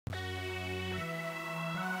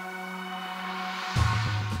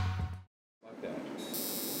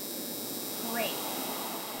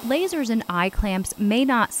Lasers and eye clamps may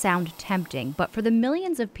not sound tempting, but for the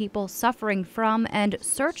millions of people suffering from and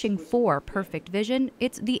searching for perfect vision,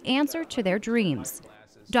 it's the answer to their dreams.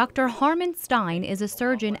 Dr. Harmon Stein is a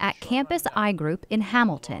surgeon at Campus Eye Group in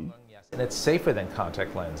Hamilton. And it's safer than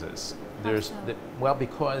contact lenses.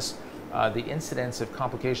 Because the incidence of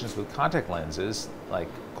complications with contact lenses, like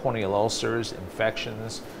corneal ulcers,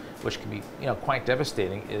 infections, which can be quite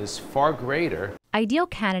devastating, is far greater. Ideal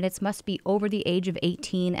candidates must be over the age of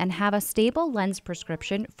 18 and have a stable lens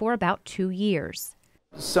prescription for about 2 years.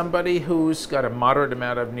 Somebody who's got a moderate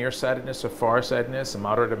amount of nearsightedness or farsightedness, a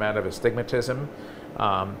moderate amount of astigmatism,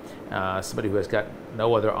 somebody who has got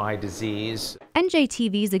no other eye disease.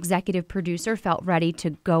 NJTV's executive producer felt ready to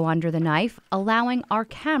go under the knife, allowing our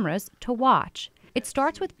cameras to watch. It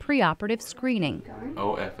starts with preoperative screening.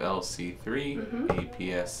 OFLC3,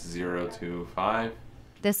 APS 025.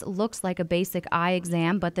 This looks like a basic eye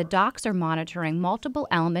exam, but the docs are monitoring multiple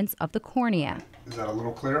elements of the cornea. Is that a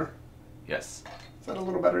little clearer? Yes. Is that a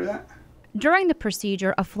little better yet? During the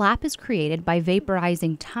procedure, a flap is created by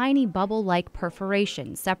vaporizing tiny bubble-like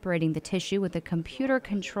perforations, separating the tissue with a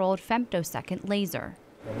computer-controlled femtosecond laser.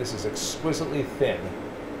 And this is exquisitely thin.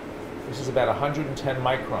 This is about 110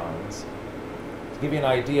 microns. To give you an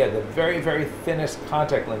idea, the very, very thinnest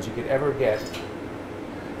contact lens you could ever get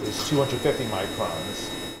is 250 microns.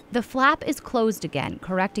 The flap is closed again,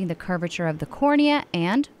 correcting the curvature of the cornea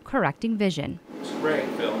and correcting vision. Great,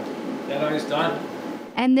 Phil. That eye's done.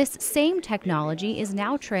 And this same technology is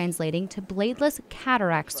now translating to bladeless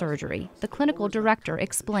cataract surgery. The clinical director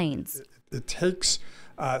explains. It takes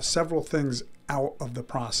several things out of the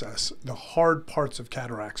process. The hard parts of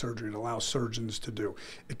cataract surgery it allows surgeons to do.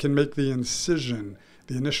 It can make the incision,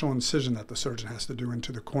 the initial incision that the surgeon has to do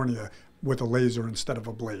into the cornea with a laser instead of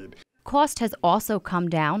a blade. Cost has also come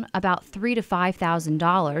down, about $3,000 to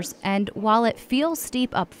 $5,000, and while it feels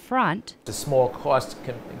steep up front, it's a small cost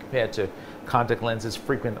compared to contact lenses,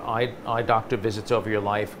 frequent eye doctor visits over your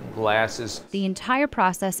life, glasses. The entire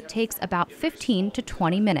process takes about 15 to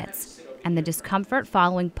 20 minutes. And the discomfort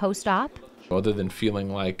following post-op? Other than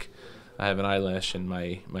feeling like I have an eyelash in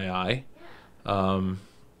my eye, feeling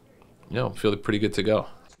pretty good to go.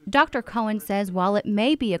 Dr. Cohen says while it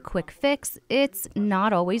may be a quick fix, it's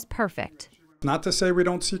not always perfect. Not to say we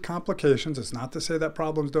don't see complications. It's not to say that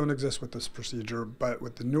problems don't exist with this procedure, but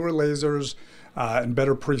with the newer lasers and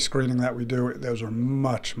better pre-screening that we do, those are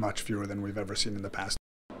much, much fewer than we've ever seen in the past.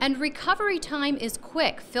 And recovery time is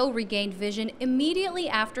quick. Phil regained vision immediately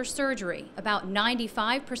after surgery. About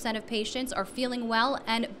 95% of patients are feeling well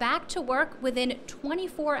and back to work within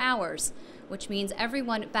 24 hours, which means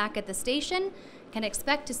everyone back at the station can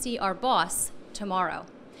expect to see our boss tomorrow.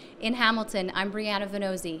 In Hamilton, I'm Brianna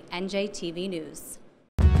Venozzi, NJTV News.